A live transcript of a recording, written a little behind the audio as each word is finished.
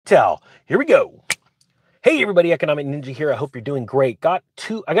tell. Here we go. Hey everybody, Economic Ninja here. I hope you're doing great. I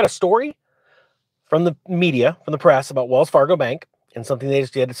got a story from the media, from the press about Wells Fargo Bank and something they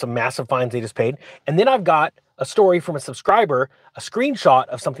just did, some massive fines they just paid. And then I've got a story from a subscriber, a screenshot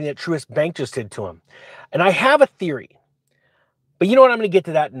of something that Truist Bank just did to him. And I have a theory, but you know what? I'm going to get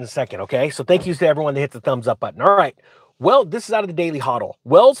to that in a second, okay? So thank you to everyone that hit the thumbs up button. All right. Well, this is out of the Daily Huddle.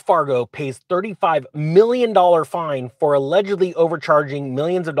 Wells Fargo pays $35 million fine for allegedly overcharging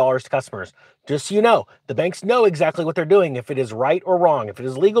millions of dollars to customers. Just so you know, the banks know exactly what they're doing, if it is right or wrong, if it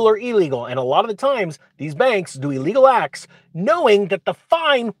is legal or illegal. And a lot of the times, these banks do illegal acts knowing that the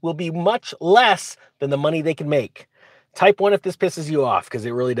fine will be much less than the money they can make. Type 1 if this pisses you off, because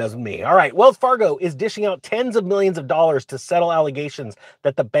it really does with me. All right, Wells Fargo is dishing out tens of millions of dollars to settle allegations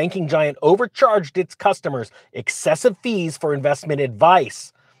that the banking giant overcharged its customers excessive fees for investment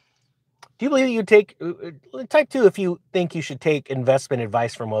advice. Do you believe that you take, type 2 if you think you should take investment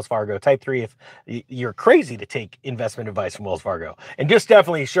advice from Wells Fargo. Type 3 if you're crazy to take investment advice from Wells Fargo. And just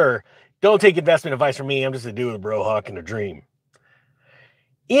definitely, sure, don't take investment advice from me. I'm just a dude with a bro hawk and a dream.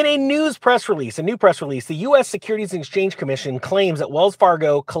 In a new press release, the U.S. Securities and Exchange Commission claims that Wells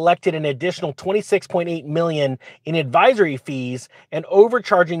Fargo collected an additional $26.8 million in advisory fees and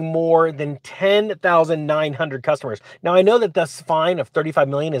overcharging more than 10,900 customers. Now, I know that this fine of $35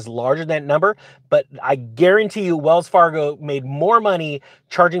 million is larger than that number, but I guarantee you Wells Fargo made more money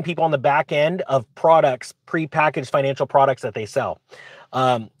charging people on the back end of products, prepackaged financial products that they sell.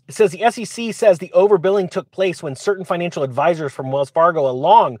 It says the SEC says the overbilling took place when certain financial advisors from Wells Fargo,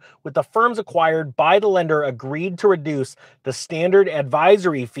 along with the firms acquired by the lender, agreed to reduce the standard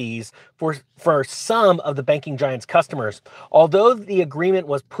advisory fees for some of the banking giant's customers. Although the agreement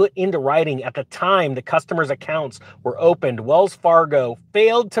was put into writing at the time the customers' accounts were opened, Wells Fargo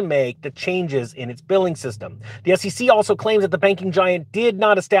failed to make the changes in its billing system. The SEC also claims that the banking giant did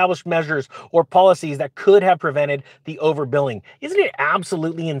not establish measures or policies that could have prevented the overbilling. Isn't it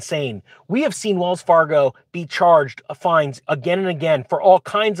absolutely insane? We have seen Wells Fargo be charged fines again and again for all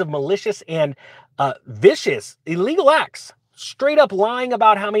kinds of malicious and vicious illegal acts. Straight up lying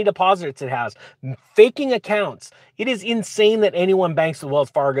about how many deposits it has, faking accounts. It is insane that anyone banks with Wells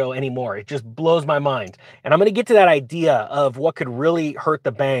Fargo anymore. It just blows my mind. And I'm going to get to that idea of what could really hurt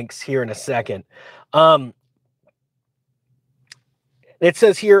the banks here in a second. It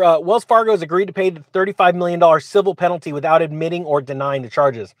says here, Wells Fargo has agreed to pay the $35 million civil penalty without admitting or denying the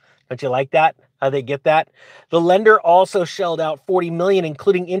charges. Don't you like that? How they get that? The lender also shelled out $40 million,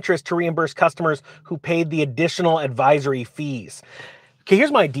 including interest, to reimburse customers who paid the additional advisory fees. Okay,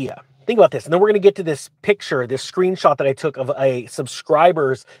 here's my idea. Think about this. And then we're going to get to this picture, this screenshot that I took of a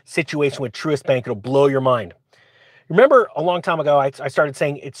subscriber's situation with Truist Bank. It'll blow your mind. Remember a long time ago, I started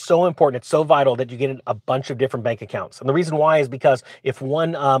saying it's so important, it's so vital that you get a bunch of different bank accounts. And the reason why is because if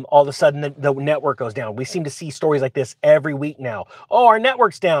one, all of a sudden the network goes down, we seem to see stories like this every week now. Oh, our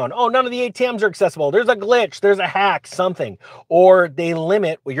network's down. Oh, none of the ATMs are accessible. There's a glitch. There's a hack, something. Or they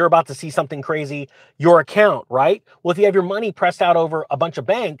limit, well, you're about to see something crazy, your account, right? Well, if you have your money pressed out over a bunch of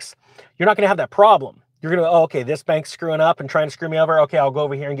banks, you're not going to have that problem. You're going to, oh, okay, this bank's screwing up and trying to screw me over. Okay, I'll go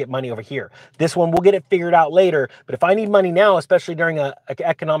over here and get money over here. This one, we'll get it figured out later. But if I need money now, especially during an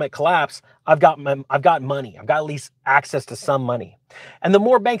economic collapse, I've got money. I've got at least access to some money. And the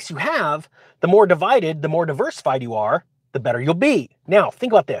more banks you have, the more divided, the more diversified you are, the better you'll be. Now,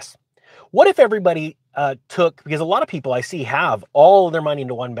 think about this. What if everybody because a lot of people I see have all of their money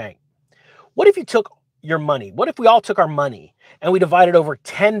into one bank. What if you took your money? What if we all took our money and we divided over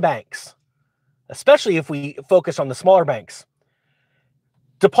 10 banks? Especially if we focus on the smaller banks.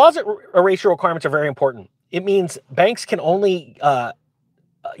 Deposit ratio requirements are very important. It means banks can only,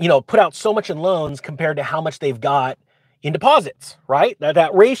 put out so much in loans compared to how much they've got in deposits, right?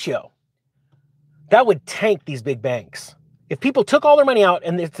 That ratio. That would tank these big banks. If people took all their money out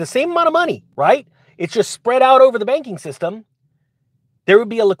and it's the same amount of money, right? It's just spread out over the banking system, there would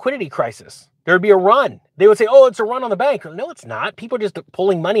be a liquidity crisis. There would be a run. They would say, oh, it's a run on the bank. No, it's not. People are just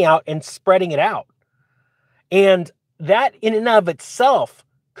pulling money out and spreading it out. And that in and of itself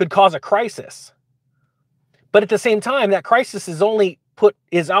could cause a crisis. But at the same time, that crisis is only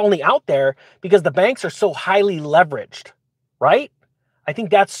out there because the banks are so highly leveraged, right? I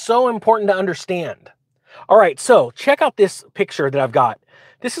think that's so important to understand. All right, so check out this picture that I've got.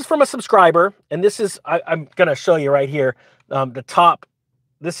 This is from a subscriber, and this is, I'm going to show you right here, the top.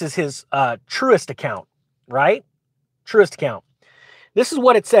 This is his Truist account, right? Truist account. This is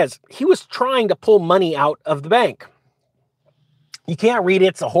what it says. He was trying to pull money out of the bank. You can't read it.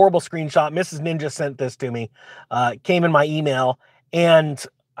 It's a horrible screenshot. Mrs. Ninja sent this to me. It came in my email, and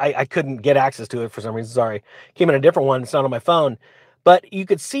I couldn't get access to it for some reason. Sorry. It came in a different one. It's not on my phone. But you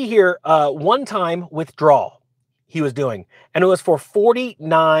could see here, one-time withdrawal he was doing, and it was for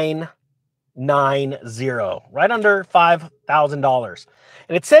 $49.90, right under $5,000.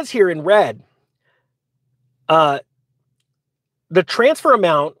 And it says here in red, the transfer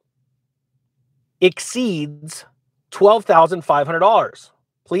amount exceeds $12,500.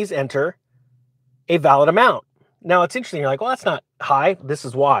 Please enter a valid amount. Now it's interesting. You're like, well, that's not high. This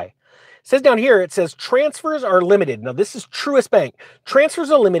is why. It says down here, it says transfers are limited. Now this is Truist Bank. Transfers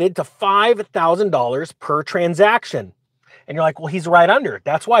are limited to $5,000 per transaction. And you're like, well, he's right under.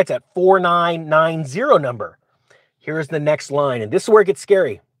 That's why it's at 4990 number. Here's the next line. And this is where it gets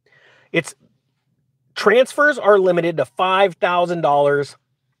scary. It's transfers are limited to $5,000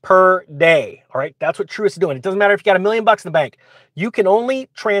 per day. All right. That's what Truist is doing. It doesn't matter if you got $1 million in the bank. You can only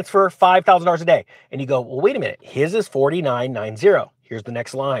transfer $5,000 a day. And you go, well, wait a minute. His is 4990. Here's the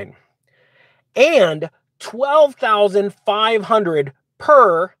next line. And 12,500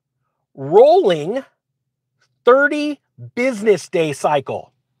 per rolling 30 business day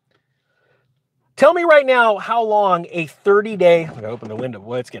cycle. Tell me right now how long a 30-day, I'm going to open the window.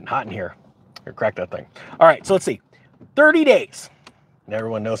 Boy, it's getting hot in here. Here, crack that thing. All right, so let's see. 30 days. And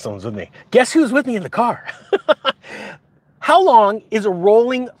everyone knows someone's with me. Guess who's with me in the car? How long is a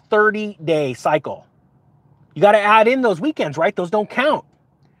rolling 30-day cycle? You got to add in those weekends, right? Those don't count.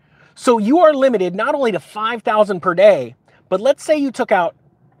 So you are limited not only to $5,000 per day, but let's say you took out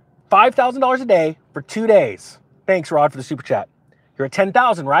 $5,000 a day for 2 days. Thanks, Rod, for the super chat. You're at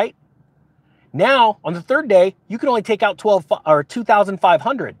 10,000, right? Now, on the third day, you can only take out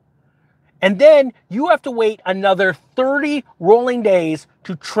 2,500. And then you have to wait another 30 rolling days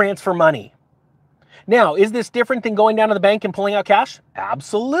to transfer money. Now, is this different than going down to the bank and pulling out cash?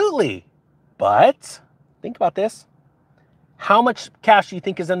 Absolutely. But think about this. How much cash do you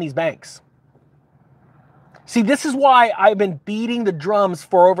think is in these banks? See, this is why I've been beating the drums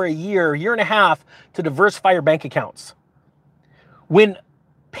for over a year and a half to diversify your bank accounts. When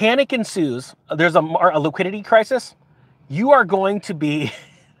panic ensues, there's a liquidity crisis, you are going to be,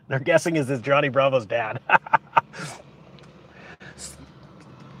 they're guessing, is this Johnny Bravo's dad?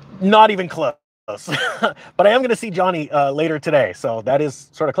 Not even close. But I am going to see Johnny later today, so that is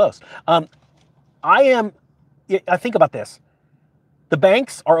sort of close. I think about this. The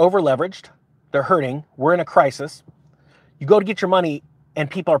banks are over leveraged. They're hurting. We're in a crisis. You go to get your money and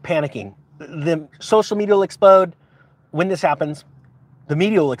people are panicking. The social media will explode. When this happens, the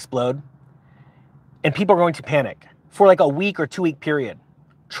media will explode and people are going to panic for like a week or 2 week period,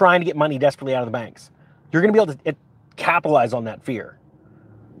 trying to get money desperately out of the banks. You're going to be able to capitalize on that fear.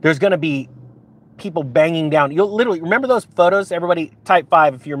 There's going to be people banging down. You'll literally remember those photos. Everybody type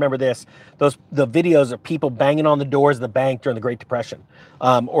 5 if you remember this. The videos of people banging on the doors of the bank during the Great Depression,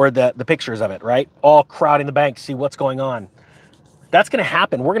 or the pictures of it, right? All crowding the bank to see what's going on. That's going to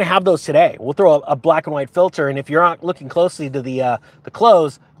happen. We're going to have those today. We'll throw a black and white filter, and if you're not looking closely to the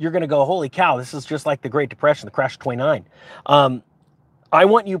close, you're going to go, holy cow, this is just like the Great Depression, the crash of 29. I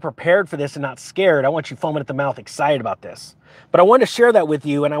want you prepared for this and not scared. I want you foaming at the mouth, excited about this. But I wanted to share that with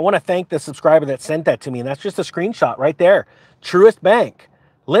you, and I want to thank the subscriber that sent that to me, and that's just a screenshot right there. Truist Bank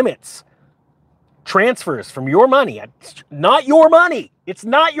limits transfers from your money. It's not your money. It's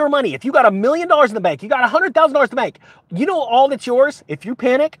not your money. If you got $1 million in the bank, you got $100,000 in the bank, you know all that's yours, if you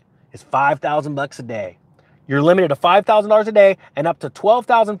panic, is $5,000 a day. You're limited to $5,000 a day and up to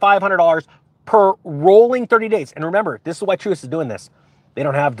 $12,500 per rolling 30 days. And remember, this is why Truist is doing this. They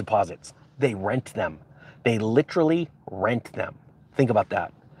don't have deposits. They rent them. They literally rent them. Think about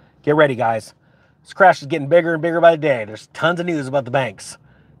that. Get ready, guys. This crash is getting bigger and bigger by the day. There's tons of news about the banks.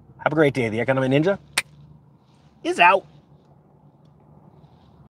 Have a great day. The Economic Ninja is out.